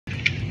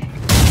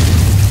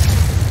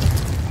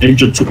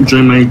Angel to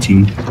join my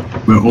team.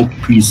 We're all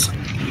priests.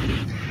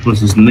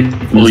 Versus Nick.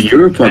 Well,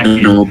 you're a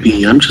fucking OP.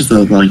 I'm just a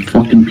like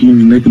fucking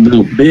puny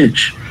little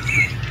bitch.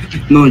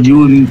 No,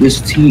 you and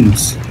this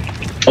teams.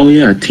 Oh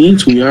yeah,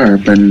 teams we are,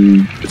 but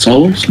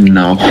solos?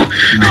 No.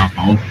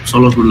 No,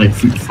 solos were like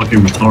fucking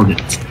retarded.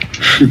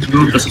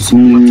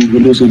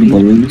 Those are the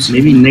balloons.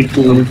 Maybe Nick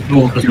will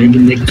no, because maybe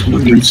Nick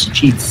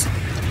cheats.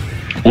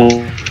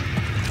 Oh.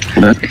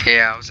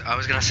 Yeah, I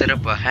was gonna set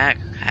up a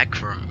hack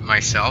for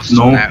myself.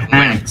 So No that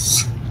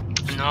hacks.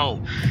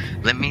 No,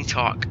 let me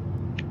talk.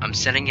 I'm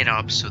setting it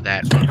up so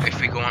that if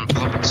we go on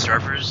public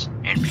servers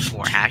and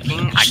before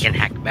hacking, I can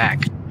hack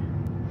back.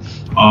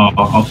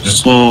 Okay.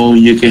 So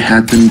you can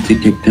hack them to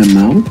kick them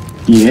out?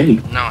 Yay.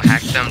 No,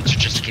 hack them to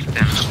just keep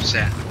them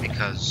upset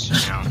because, you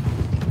know.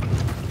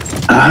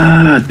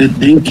 Ah, the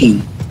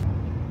thinking.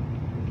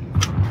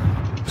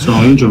 So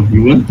Angel,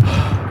 you win?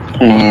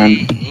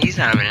 He's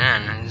not even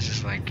in. It's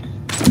just like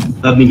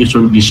That nigga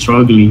should be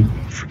struggling.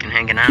 freaking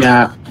hanging out.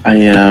 Yeah, I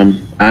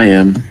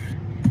am.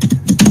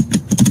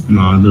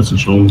 No, it doesn't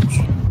show.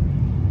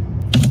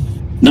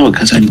 No,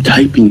 because I'm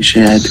typing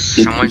shit.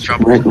 Someone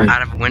dropped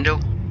out of a window?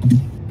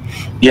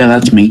 Yeah,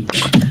 that's me.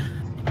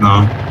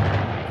 No.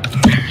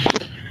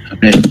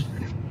 Okay.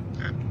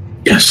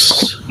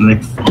 Yes.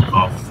 Nick, fuck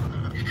off.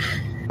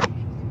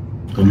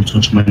 Don't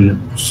touch my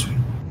nipples.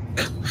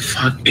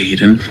 Fuck,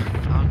 Aiden.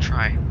 I'll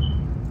try.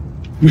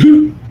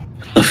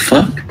 The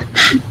fuck?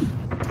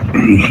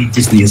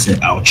 This nigga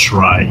said, I'll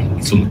try.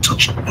 So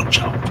touch it, watch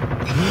out.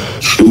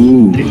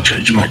 Ooh,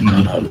 judge my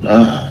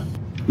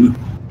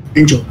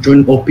Angel,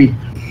 join OP.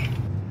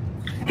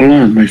 Hold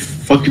on, my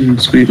fucking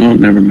screen. Oh,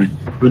 never mind.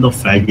 With a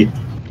faggot.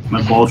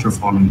 My balls are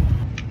falling.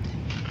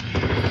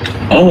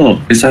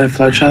 Oh, is that a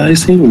flashlight I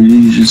see, or are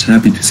you just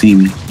happy to see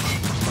me?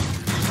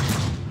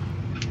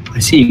 I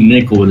see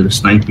Nick over there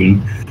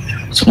sniping.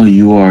 So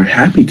you are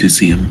happy to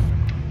see him?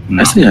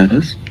 No. I see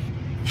us.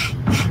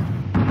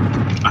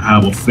 I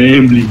have a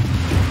family.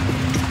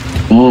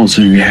 Oh,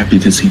 so you're happy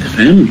to see the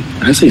family?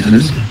 I see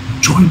us.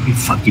 Join my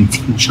fucking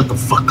team. Shut the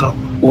fuck up.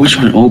 Which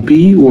one, OP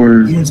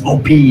or? Yes,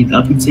 OP.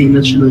 I've been saying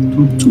that shit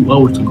like two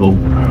hours ago.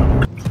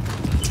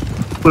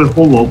 Wait,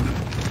 hold up.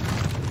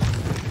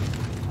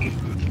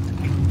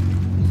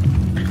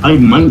 I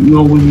might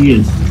know where he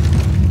is.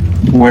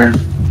 Where?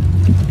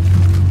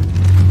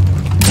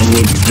 All the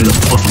way behind the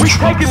fucking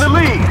trucks. Taking the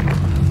lead.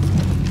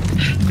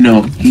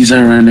 No, he's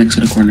right next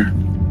to the corner.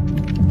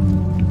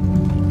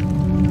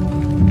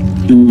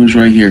 He was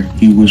right here.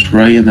 He was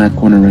right in that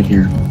corner right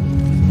here.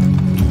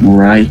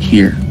 Right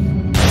here.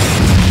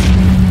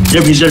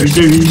 Yep, he's there.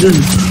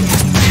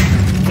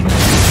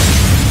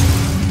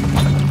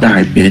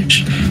 Die,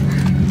 bitch.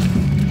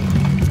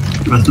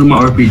 I threw my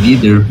RPG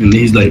there, and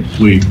he's like,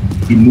 wait,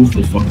 he moved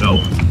the fuck out.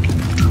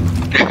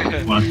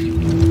 What?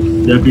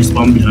 Yeah, he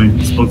spawned behind.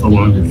 He spawned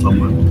around here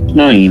somewhere.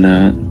 No, you're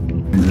not.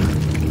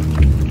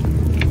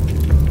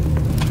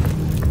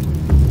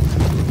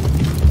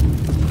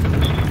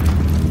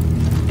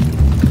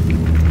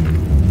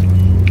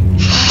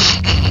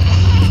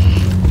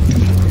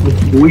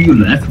 Where are you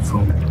laughing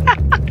from?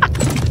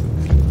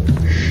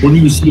 What do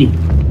you see?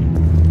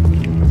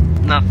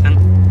 Nothing.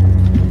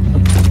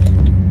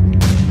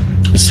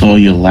 So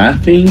you're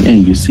laughing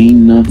and you see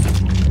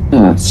nothing.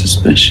 Oh, that's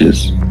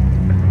suspicious.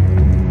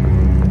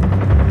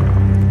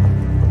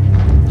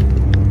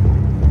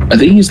 I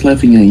think he's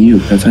laughing at you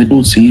because I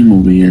don't see him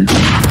over here.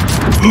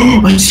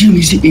 I see him.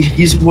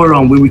 He's where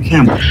we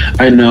camp.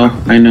 I know.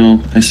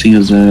 I see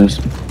his ass.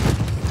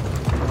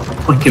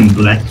 Fucking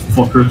black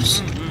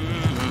fuckers.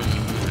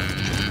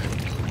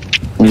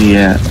 Where he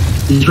at?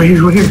 He's right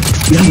here.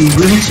 Yeah, he's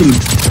right next to me.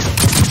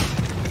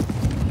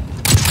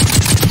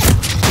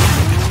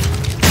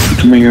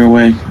 Coming your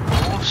way.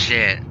 Oh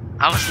shit.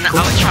 I was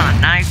trying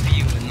to knife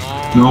you.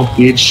 No,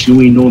 bitch,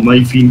 you ain't no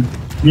knifing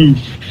me.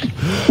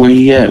 Where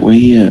he at?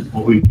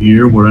 Over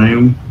here, where I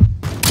am.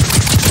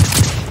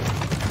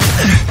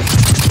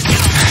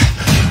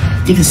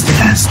 Give us the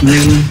ass,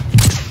 nigga.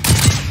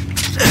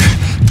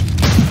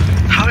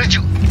 How did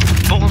you?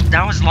 Oh,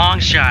 that was long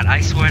shot.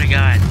 I swear to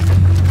God.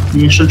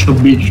 Yeah, shut your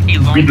bitch. He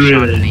long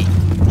shot me.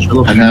 Shut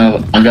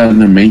up. I got in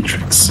the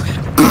Matrix.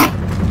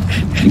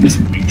 This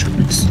is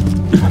Matrix.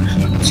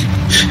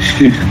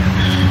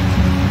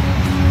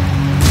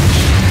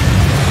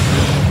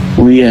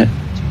 Where he at?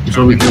 He's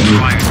over here.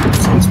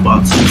 Some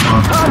spot. Time's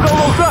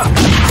almost up.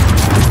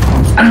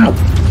 Ow.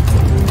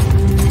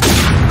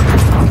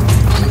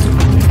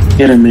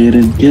 Get him,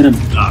 Aiden. Get him.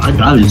 I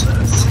got his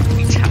ass.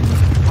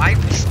 Why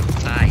was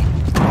inside?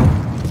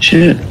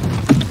 Shit.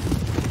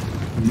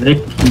 Nick,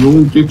 you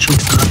don't get your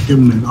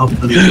goddamn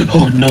monopoly.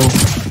 Oh no.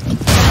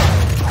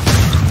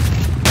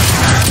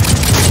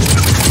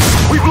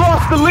 We've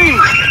lost the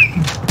lead.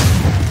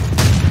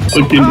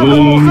 Fucking Time's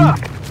almost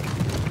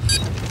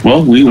up.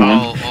 Well, we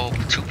won. Oh,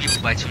 2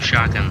 people by 2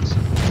 shotguns.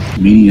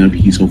 Meeting up,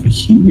 he's over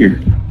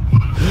here.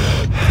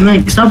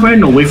 Nick, stop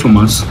running away from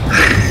us.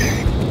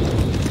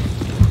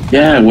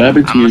 Yeah, what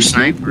happened to I'm your a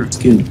sniper.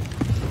 skin?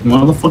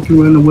 Why the fuck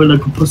you running away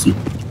like a pussy?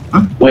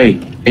 Huh?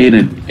 Wait,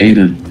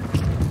 Aiden.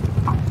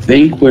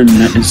 think we're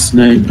not a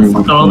sniper.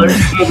 Fuck all there.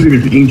 Come over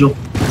here, Angel.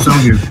 It's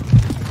out here.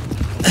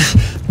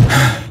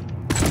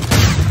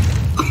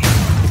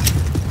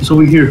 He's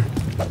over here.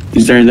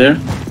 Is there? Yeah,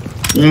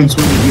 he's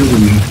over here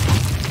with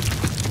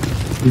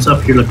me. He's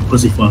up here like a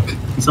pussy fuck.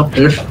 He's up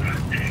there.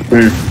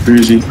 Where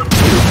is he?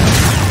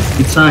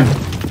 Inside.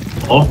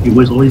 Oh, he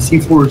was always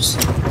C4s.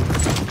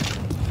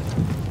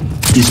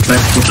 He's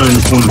back. Watch out in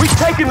the corner. We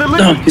taking the lead.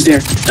 No, he's there.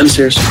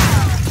 Downstairs.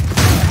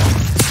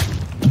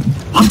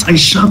 What?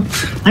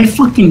 I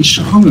fucking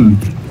shot him.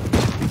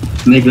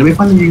 Nick, let me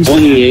find the Oh,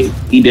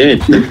 he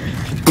did.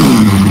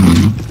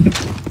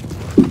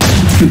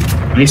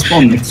 I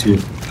spawned next to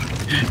it.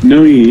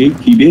 No, he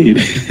did.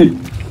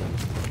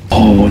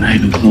 Oh, not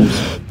even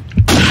close.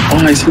 Oh,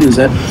 I see his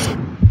head.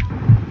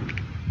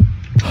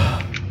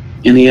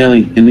 In the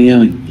alley.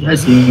 Yeah, I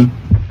see him.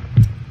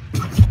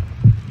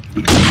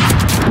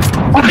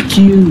 Fuck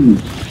you.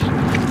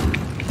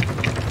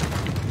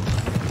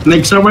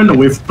 Nick, stop running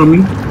away from me.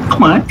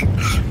 Come on.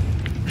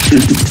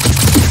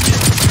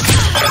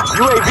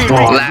 UAV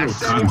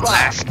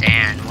Last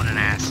stand. What an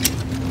ass.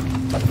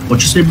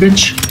 What you say,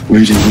 bitch?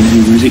 Where is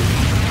he?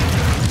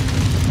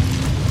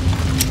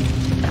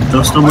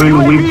 Don't stop running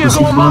away, UAV is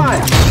pussy fuck.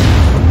 online.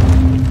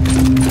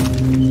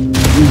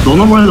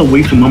 Don't run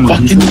away from mama.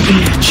 Fucking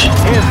bitch.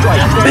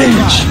 Airstrike standing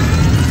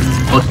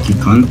by. Fuck you,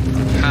 cunt.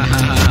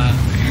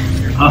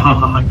 Ha ha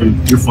ha ha.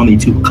 You're funny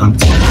too, cunt.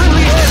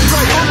 Friendly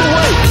airstrike on the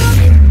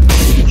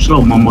way. Shut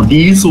up, mama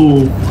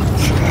diesel.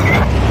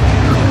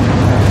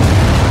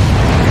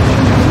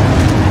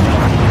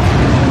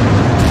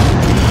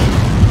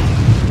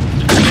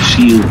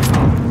 Shield.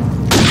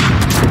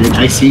 Bitch,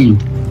 I see you.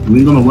 You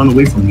ain't gonna run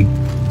away from me.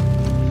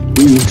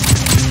 Ooh.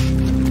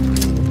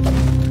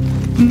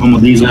 Mama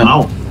diesel Yeah.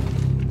 out.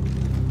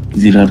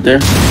 Is he up there?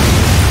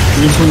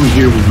 There's someone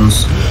here with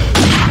us.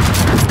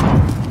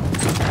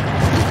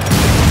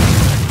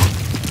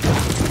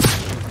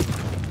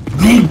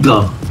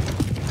 Nigga!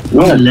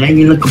 What? I'm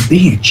lagging like a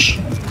bitch.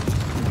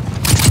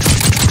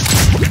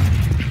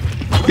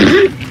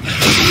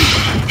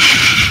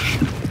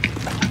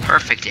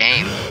 Perfect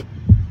aim.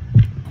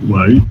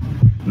 Right?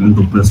 One of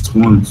the best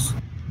ones.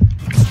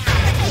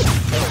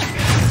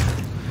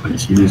 I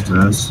see this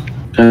ass.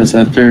 Because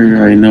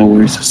after I know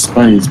where the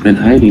spy's been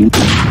hiding.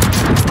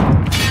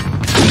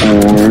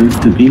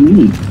 Or to be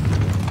me.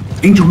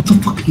 Angel, what the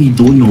fuck are you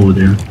doing over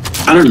there?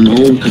 I don't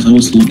know, because I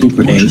was looking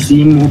for Don't you eggs.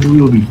 see him all the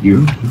way over here?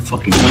 You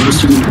fucking I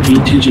was trying to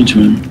pay attention to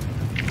him.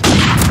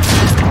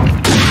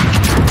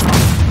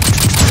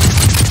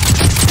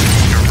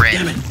 You're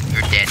red.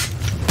 You're dead.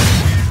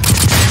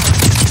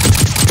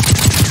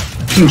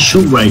 can't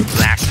shoot right.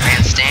 Last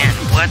man stand.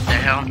 What the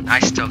hell? I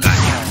still got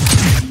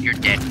you. You're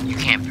dead. You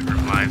can't be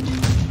revived.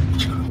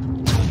 It's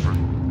over.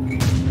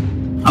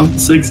 I'm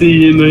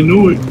sexy and I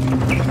know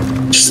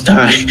it. Just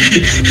die.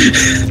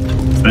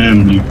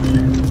 Family.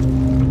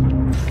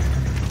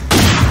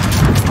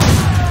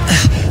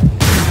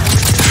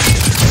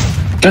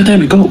 God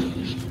damn it, go.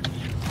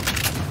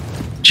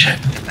 Shit.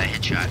 That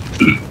headshot.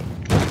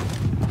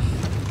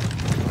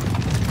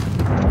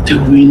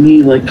 Dude, we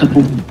need like a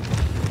couple.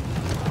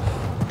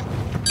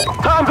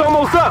 Time's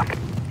almost up.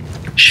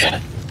 Shit.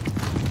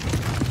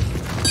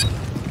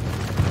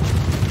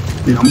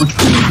 Wait, how much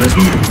for the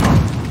bedroom?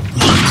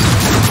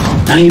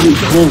 Not even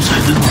close, I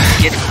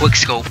know. Get quick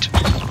scoped.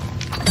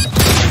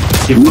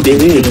 Who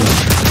did it?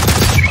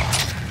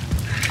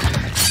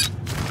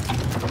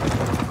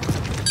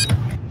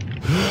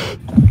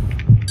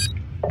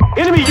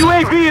 Enemy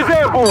UAV is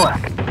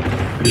airborne.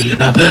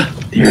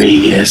 There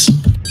he is.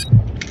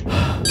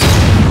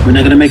 We're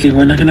not gonna make it,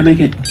 we're not gonna make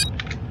it.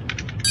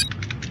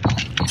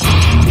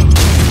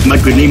 My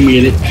grenade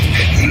made it.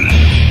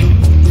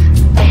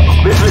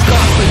 Mission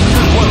accomplished.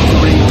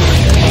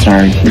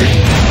 Sorry.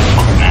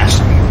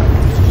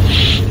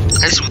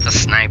 This is with a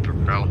sniper,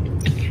 bro.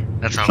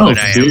 That's how Oh, good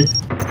I am. shit.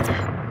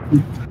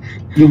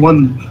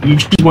 You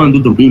just want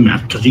to do the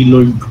rematch because you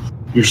know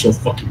you're so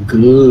fucking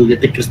good. Ya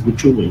te crees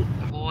mucho, güey.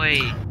 Boy.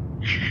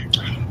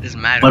 This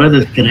matter. Para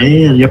de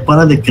creer, ya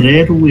para de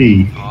creer,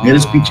 güey.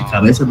 Eres pinche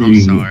cabeza de... I'm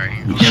sorry.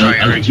 I'm sorry.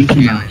 I hurt your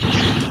allegedly. feelings.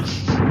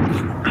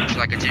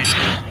 Like a dude.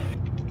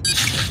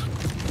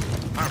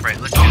 Alright,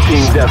 let's do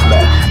Team this.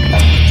 deathmatch.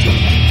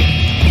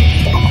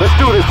 Let's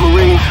do this,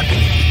 Marines.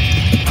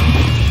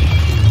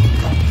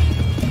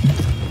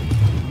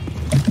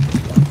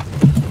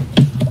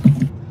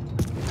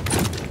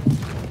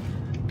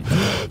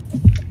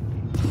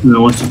 You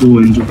know what to do,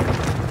 Angel.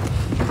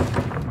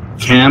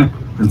 Camp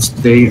and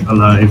stay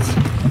alive.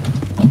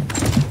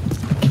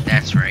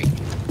 That's right.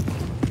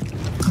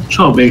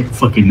 Shut up, eh,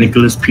 fucking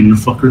Nicholas Peanut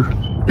fucker.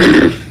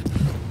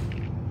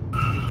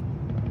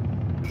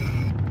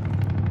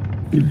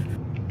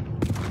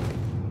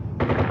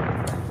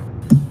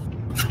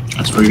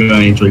 That's what you're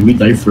gonna enjoy. We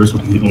die first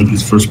on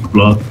his first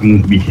blood. I'm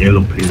gonna be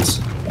hella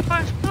pissed.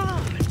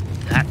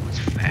 That was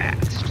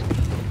fast.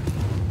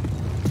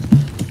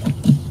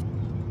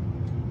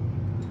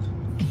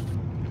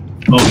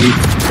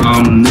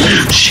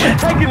 Oh, Shit.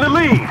 Taking the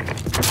lead.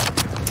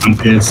 I'm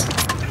pissed.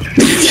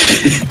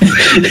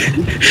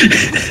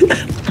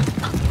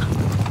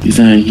 He's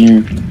not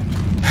here.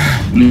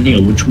 Nigga,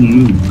 what you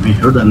mean? I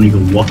heard that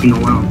nigga walking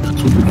around.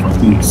 That's what the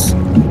fuck means.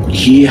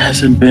 He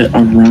hasn't been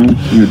around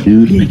here,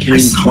 dude. I I can't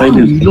saw find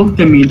him. him. He looked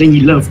at me, then he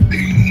left.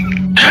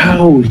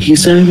 How?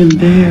 He's not even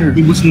there.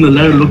 He was in the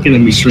ladder looking at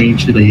me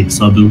strange. Shit, I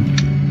saw, dude.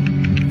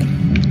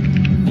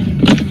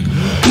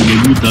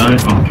 Nigga, you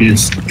died. I'm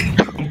pissed.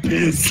 I'm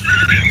pissed.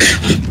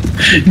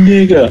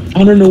 Nigga,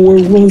 I don't know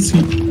where was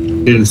he.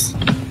 Pissed.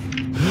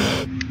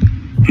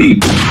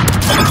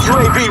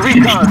 UAV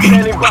recon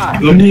standing by.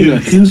 Nigga,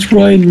 he was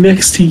right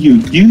next to you.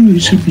 You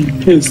should be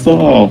pissed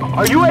off.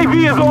 Our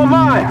UAV is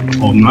online.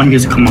 Oh, now he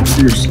has to come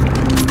upstairs.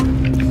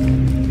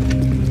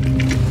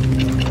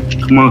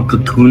 Come on,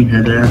 cocoon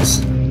head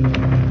ass.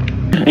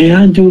 And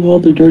I do all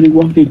the dirty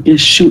walking,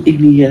 just shoot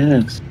in the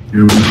ass.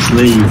 You're a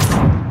slave.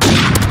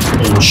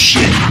 Oh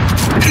shit.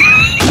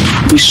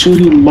 He's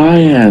shooting my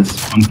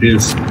ass. I'm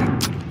pissed.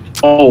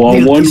 Oh,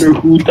 I wonder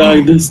who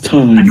died this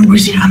time. I know where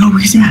he's at. I know where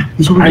he's at.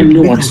 He's over I there.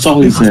 know, I saw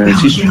his ass.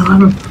 He's- Yeah, I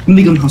know.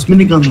 Minigun house.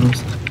 Minigun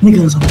house.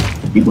 Minigun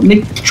house.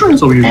 Nick,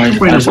 Trent's over here.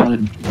 I saw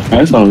him.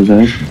 I saw his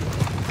ass.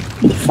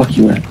 Where the fuck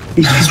you at?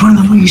 He's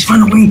running away. He's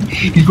running away.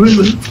 He's running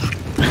away.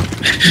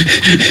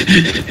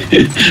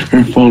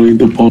 We're following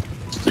the ball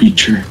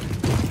creature.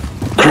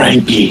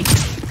 Cranky.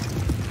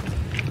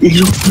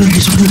 He's over there.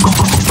 He's over there. Go,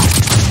 go, go, go.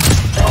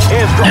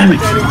 Damn it.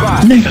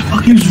 Nigga,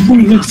 he was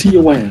right next to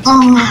your ass.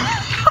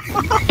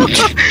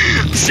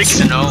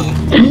 6-0.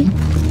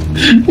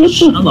 What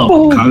Shut the up, fuck?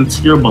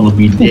 cunt. You're about to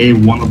be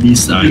dead. One of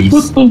these sides.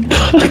 What the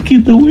fuck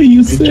is the way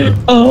you said?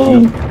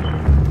 Oh.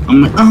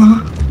 I'm like,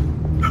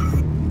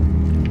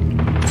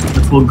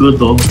 That felt good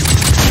though.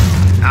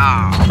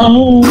 Oh.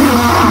 Oh.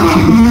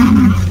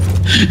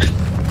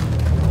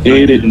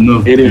 Aiden,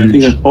 Enough, Aiden, I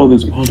think bitch. I called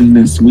this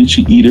poisonous. We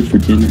should eat it for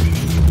dinner.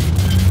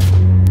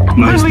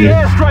 Nice Friendly day.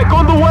 airstrike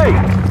on the way.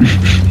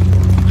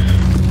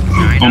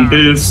 I'm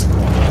pissed.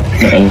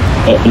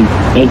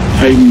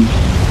 Hide me.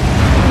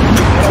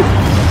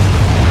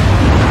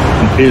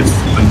 I'm pissed.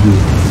 I do.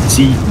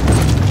 See,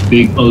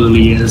 big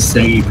ugly ass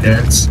saggy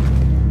pets.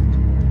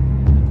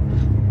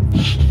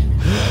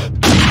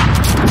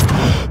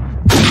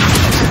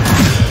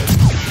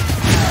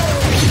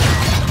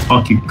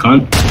 Fuck you,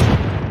 cunt.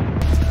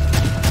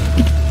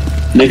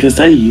 Nigga, is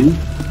that you?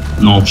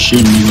 No shit,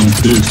 nigga, I'm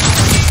pissed.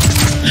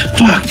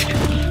 Fuck.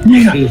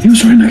 Nigga, he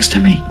was right next to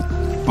me.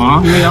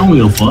 Nigga, I don't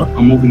give a fuck.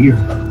 I'm over here.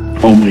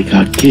 Oh my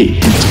god, get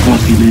his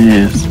fucking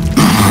ass.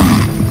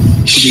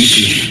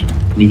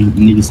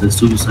 Nigga says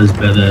suicide's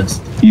badass.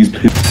 He's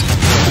pissed.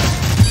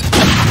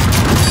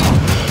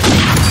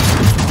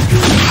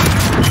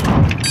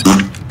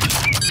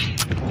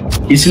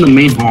 He's in the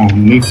main hall.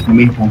 Main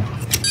hall.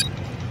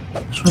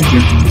 It's right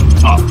here.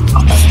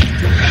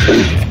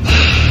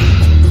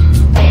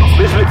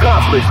 Mission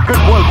accomplished.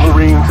 Good work,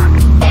 Marines.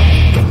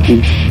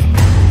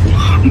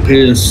 I'm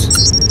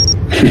pissed.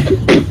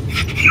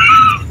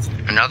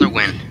 Another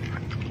win.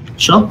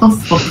 Shut the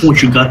fuck up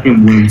with your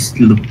goddamn wins.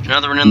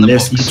 Another one in the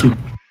Less books. YouTube.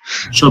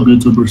 Shut up,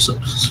 YouTuber.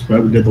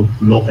 Subscribe to the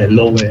low head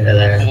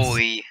ass.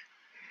 Boy.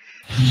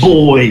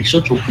 Boy,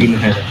 shut your peanut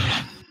head.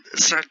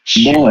 Such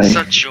a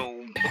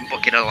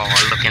bucket of lard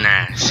looking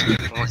ass.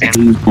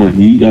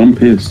 Looking. I'm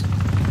pissed.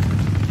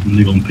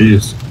 Nigga, I'm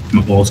pissed.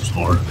 My balls is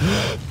hard.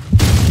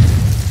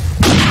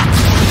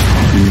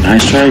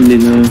 Nice try,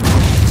 nigga.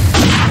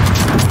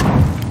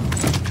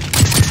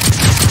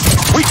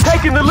 We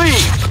taking the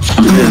lead.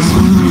 I'm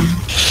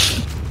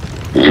pissed.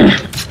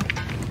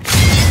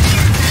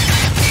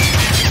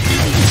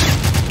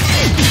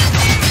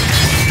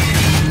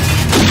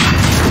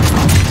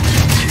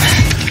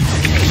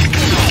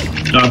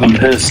 God, I'm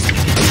pissed.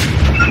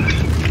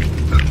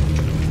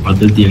 I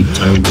did the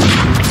entire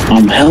work.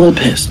 I'm hella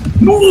pissed.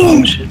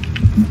 Oh shit.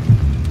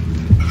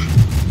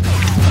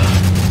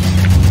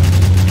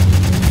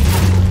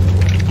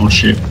 Oh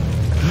shit.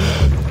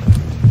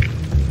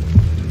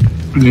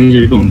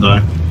 You're gonna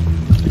die.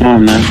 No,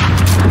 I'm not.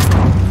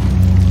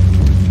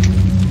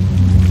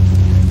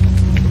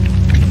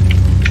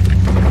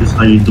 This is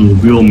how you do a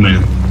real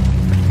man.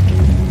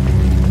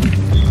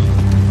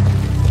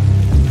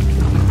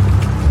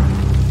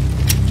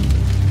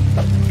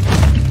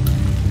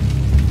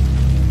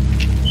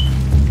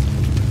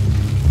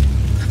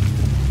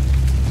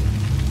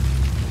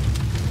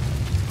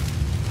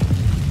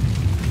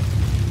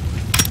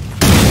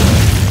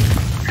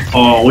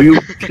 Oh, will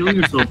you kill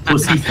yourself,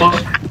 pussy fuck?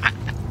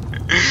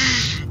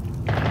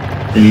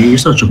 Hey, you're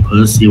such a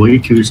pussy. Why you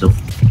kill yourself?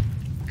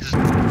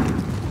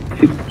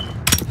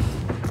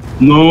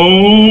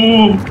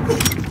 No.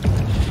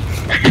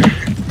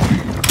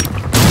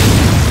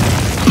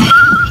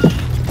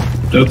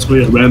 That's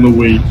why I ran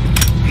away.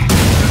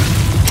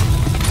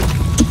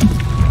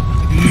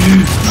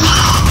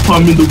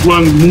 I'm in the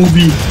wrong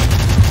movie.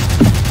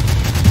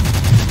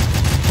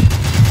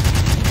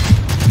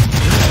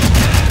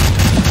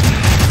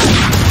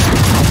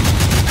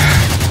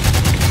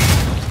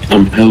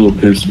 I'm hella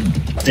pissed.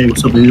 Hey,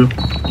 what's up, Angel?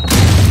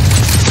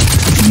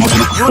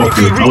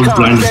 Motherfucker, I was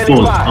blind as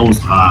fuck. I was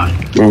high.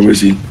 Where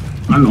was he?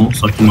 I know,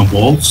 sucking my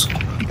balls.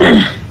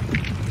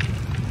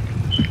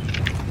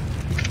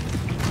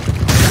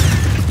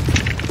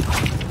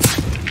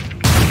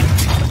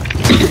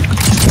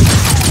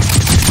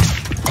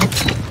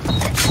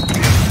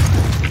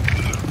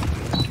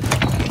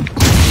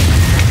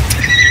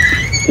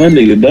 That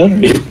nigga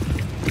died.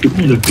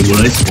 Look at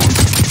what I spawned.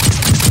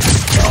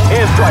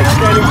 Airstrike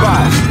standing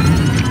by.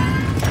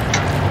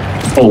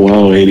 Oh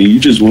wow, Eddie, you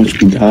just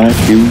watched me die,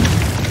 dude.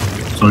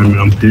 Sorry, man,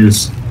 I'm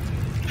pissed.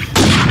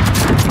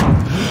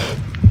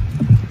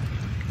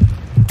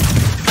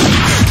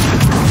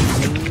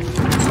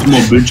 Come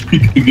on, bitch,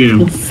 peek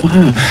again. Oh,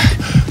 fuck.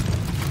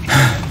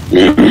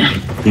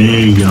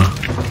 Yeah.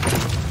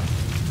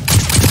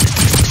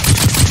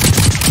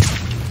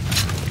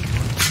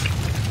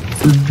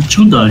 Did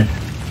you die?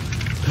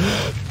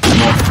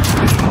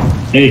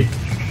 Hey,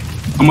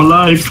 I'm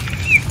alive.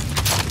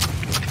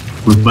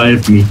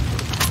 Revive me.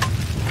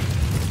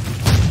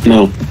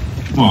 No,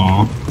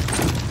 Aww.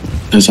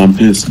 because I'm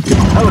pissed.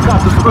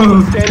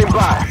 Helicopter standing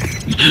by.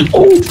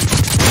 Oh,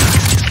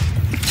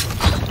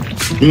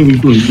 Hey,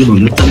 he's doing good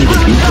on that.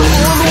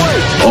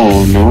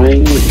 oh no, I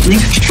ain't.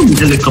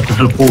 Helicopter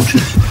help potion.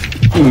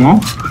 Aww.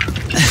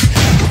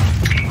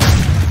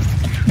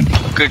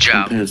 Good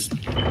job. I'm pissed.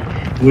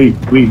 Wait,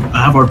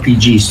 I have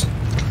RPGs.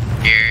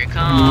 Here it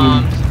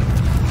comes.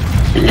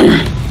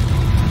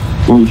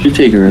 Well, you should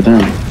take her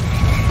down.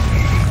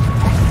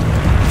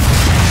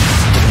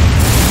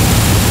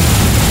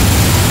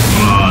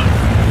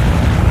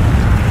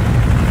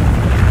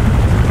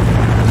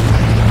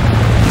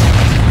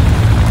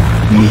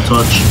 No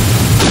touch.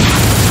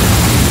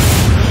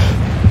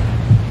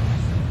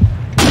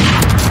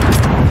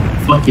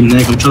 Fucking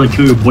neck, I'm trying to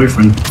kill your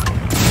boyfriend.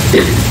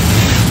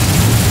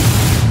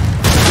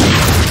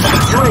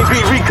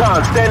 UAV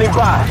recon standing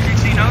by.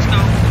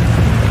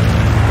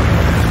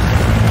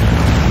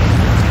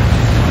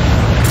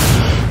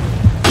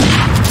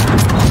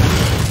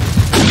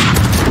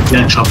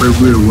 Yeah, chopper,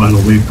 we'll run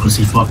away,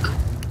 pussy fuck.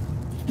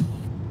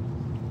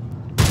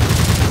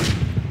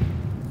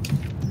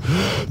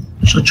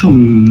 Shut your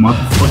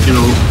motherfucking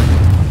old.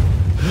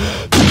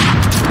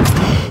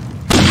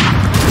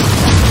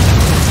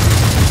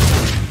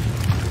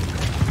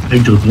 Hey,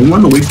 Joe, don't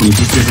run away from me.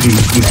 Keep your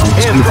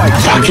hand.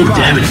 Fucking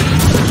damn it.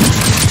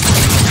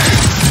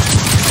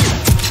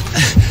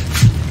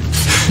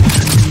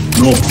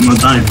 No, I'm not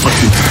dying. Fuck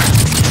you.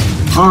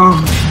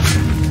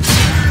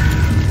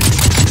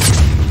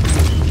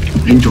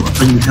 Angel, I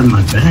thought you had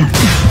my back.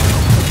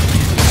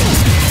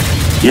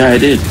 Yeah, I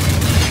did.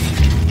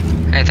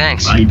 Hey,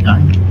 thanks. I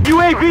died.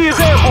 UAV is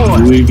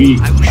airborne. UAV.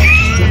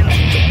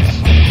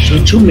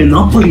 Shut your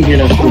monopoly here,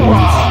 that's the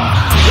one.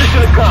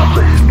 Mission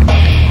accomplished.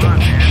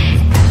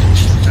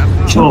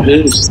 Joe,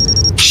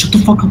 Pissed. shut the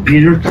fuck up,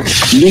 Peter.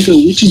 Nigga,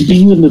 we just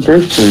beat you in the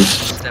first place.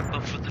 Step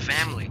up for the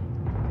family.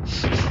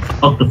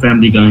 Fuck the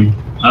family guy.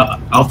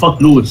 I'll fuck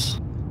Lewis.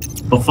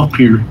 But fuck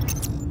Peter.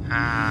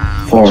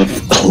 For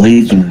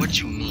Cleveland. What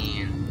you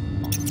mean?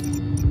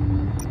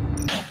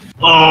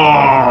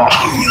 Oh.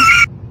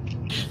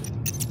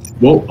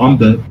 Well, I'm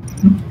dead.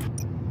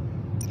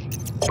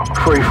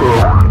 Free for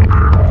all.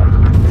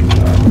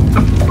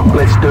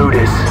 Let's do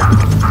this.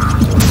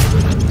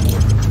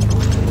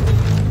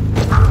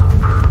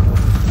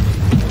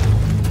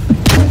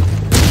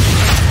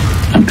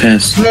 I'm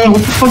pissed. Man,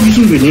 what the fuck is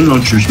with grenade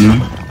launchers, man?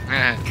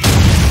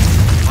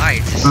 Why?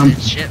 It's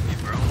just shit,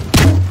 bro.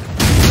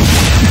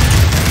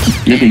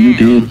 Nigga, you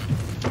did.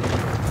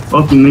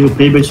 Fucking nigga,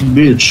 payback's a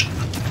bitch.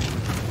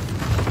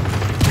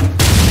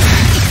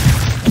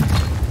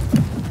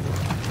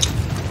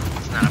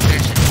 It's not a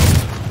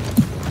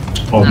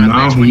bitch. Oh, Not a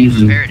now bitch I'm when you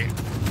using. prepared it.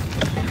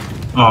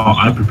 Oh,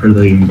 I prepared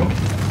that game, bro.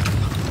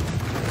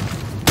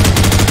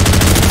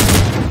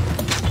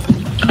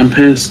 I'm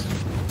pissed.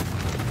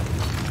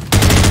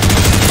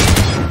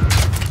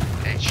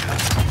 Headshot.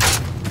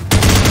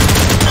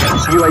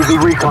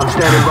 UAV recon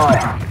standing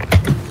by.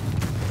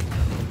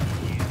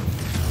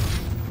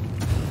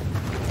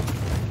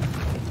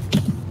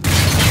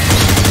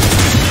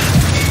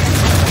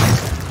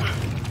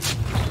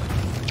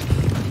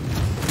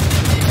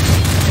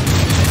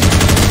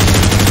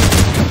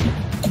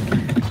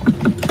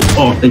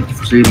 Oh, thank you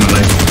for saving my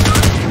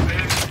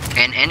life.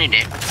 And ended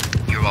it.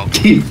 You're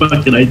welcome.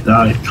 Fucking, I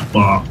died.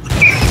 Fuck.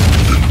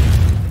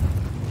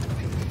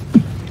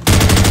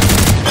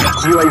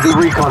 UAV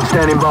recon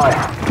standing by.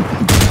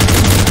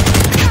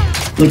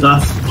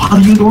 Like, how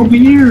do you go over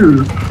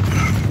here?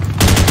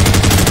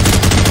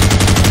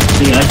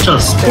 Yeah, I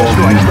just Airstrike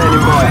spawned.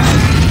 standing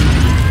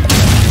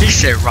by. He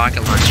said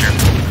rocket launcher.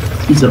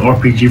 He's an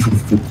RPG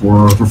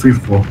for free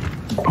for all.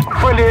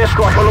 Friendly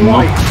airstrike on the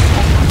way.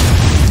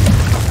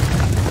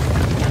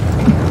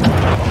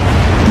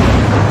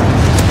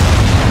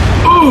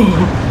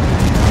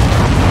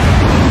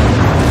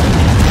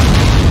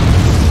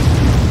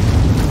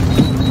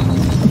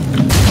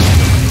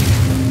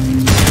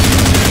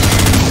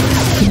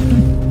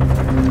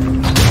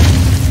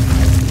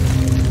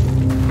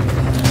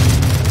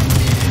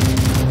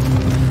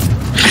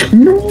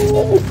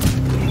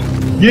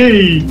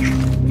 Yay!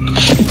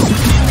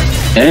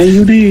 And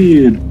you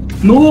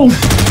did. No!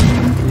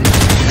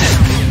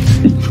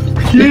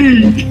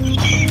 Yay!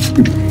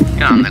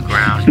 Get on the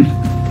ground.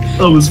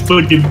 I was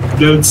fucking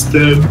dead.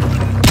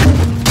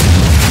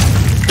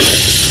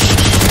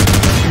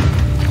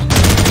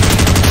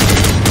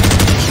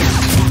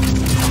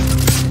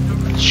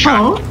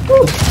 shot.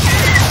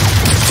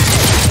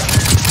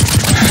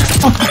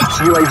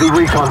 UAV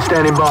recon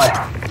standing by.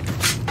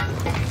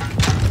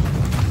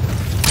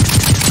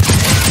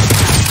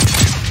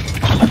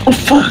 Oh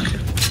fuck!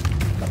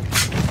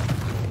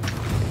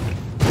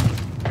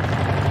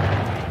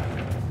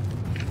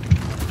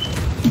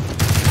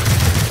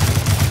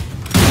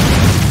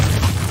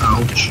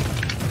 Ouch.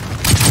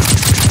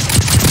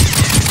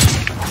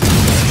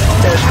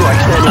 Airstrike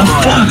Oh standing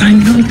by. fuck! I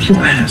know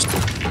your ass.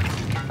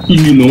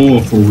 You know,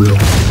 for real.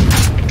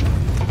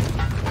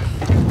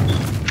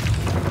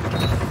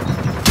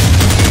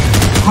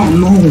 Oh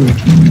no.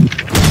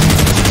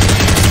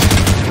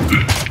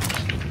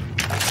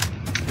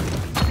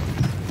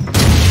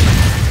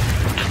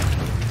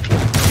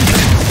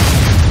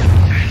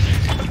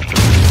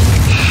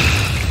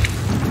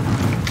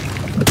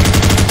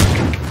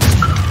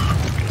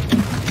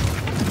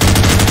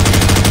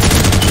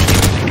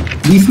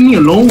 Leave me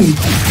alone.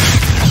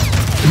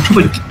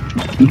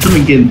 I'm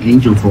trying to get an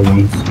angel for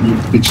once. You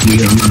bitch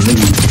nigga, I'm not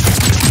letting you.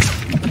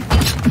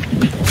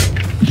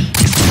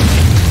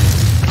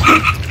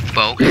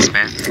 Bogus,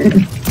 man.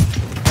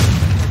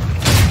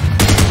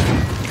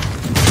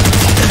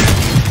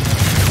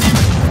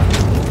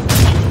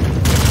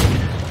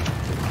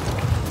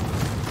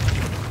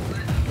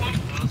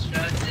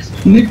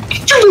 Nick,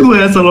 get your little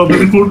ass out of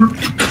the corner.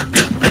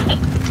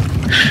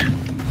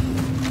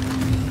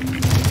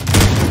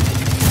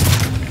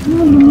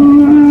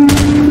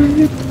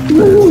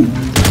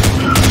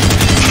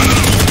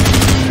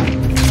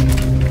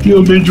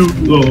 Kill me, Drew.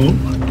 Oh.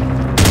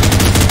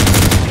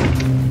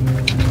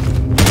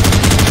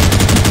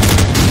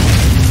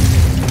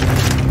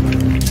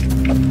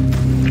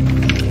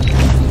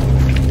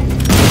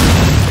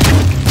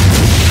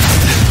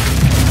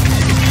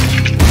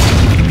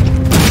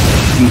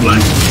 I'm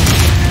blind.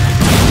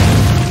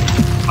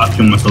 I'll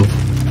kill myself.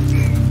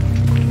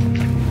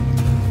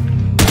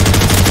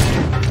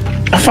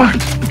 Oh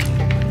fuck!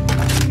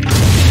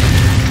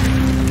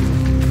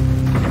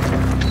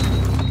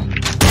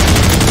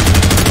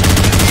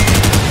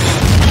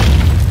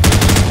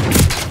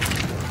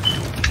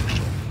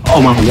 Oh,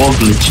 my wall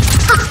glitch.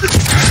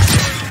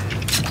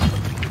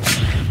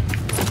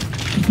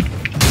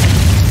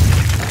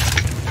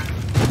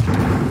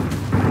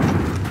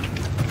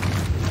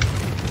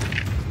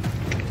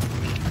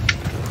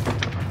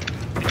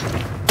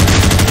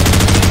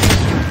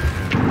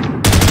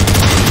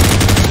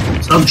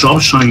 Stop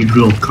drop shotting, you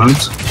little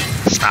cunt.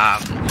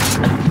 Stop.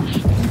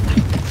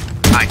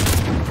 Hi.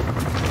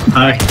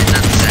 Hi.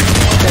 That's it.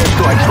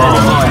 Airstrike Oh,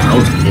 standing by. that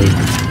was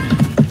okay.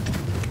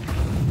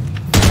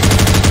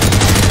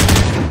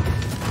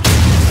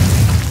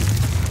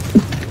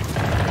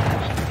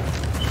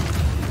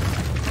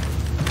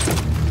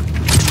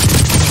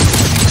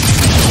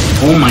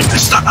 Oh my god,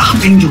 stop! Ah,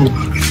 Angel!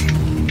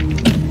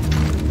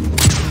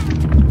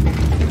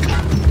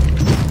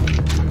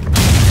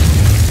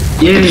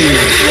 Yeah!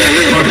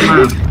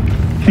 Oh,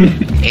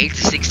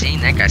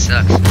 8-16, that guy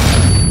sucks.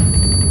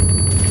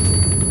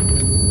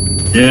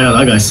 yeah,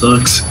 that guy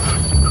sucks.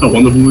 I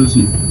wonder who is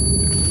he?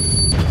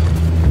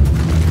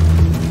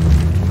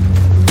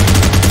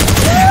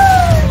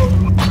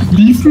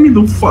 Leave me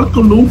the fuck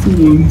alone for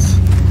once.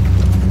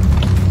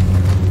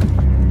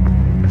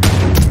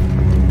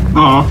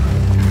 Aw.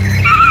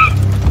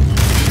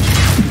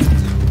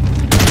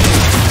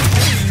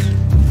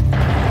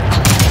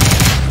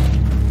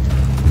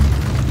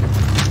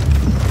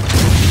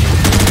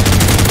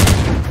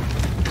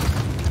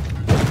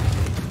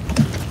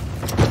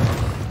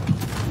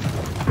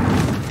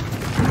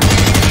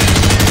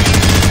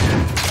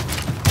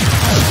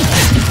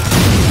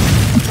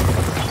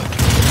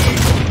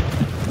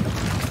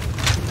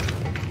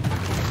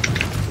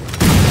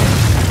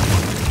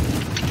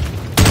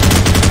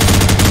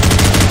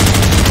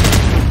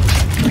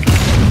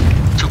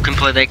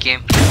 Play that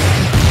game.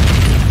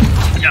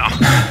 Yeah.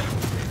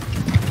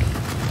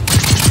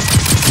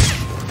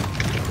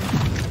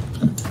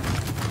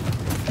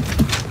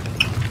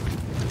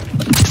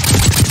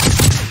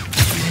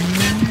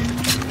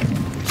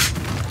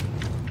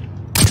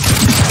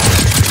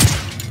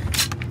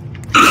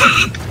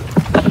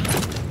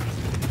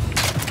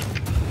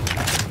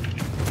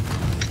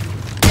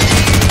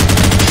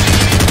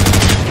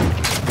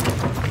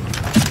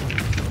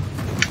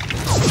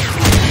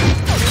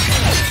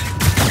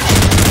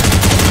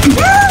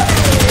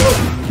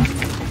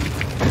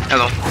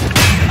 Hello.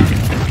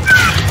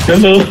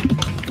 Hello.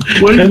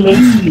 What? Hello.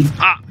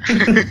 Ah.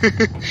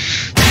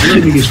 That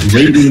nigga's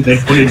raping that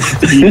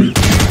fucking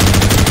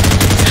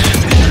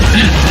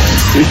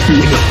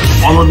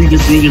all of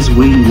these niggas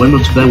went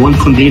up to that one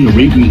container and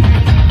raped me.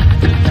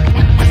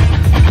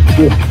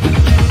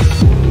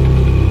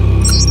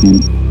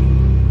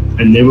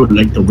 I never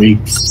liked the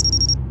rapes.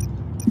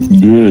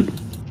 Good.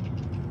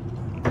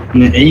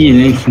 Man,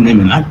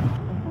 man, I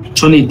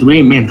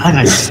 23, man, that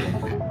guy's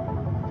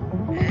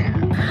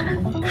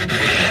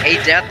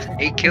 8 deaths,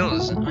 8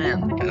 kills.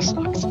 Man, that guy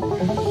sucks.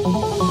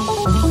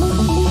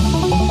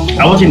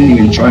 I wasn't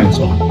even trying,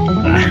 so.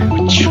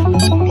 What you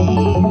mean?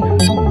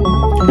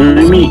 What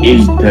do you mean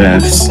 8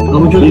 deaths? How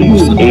would you What do you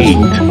use mean 8?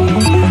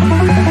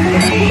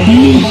 You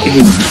mean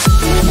 8?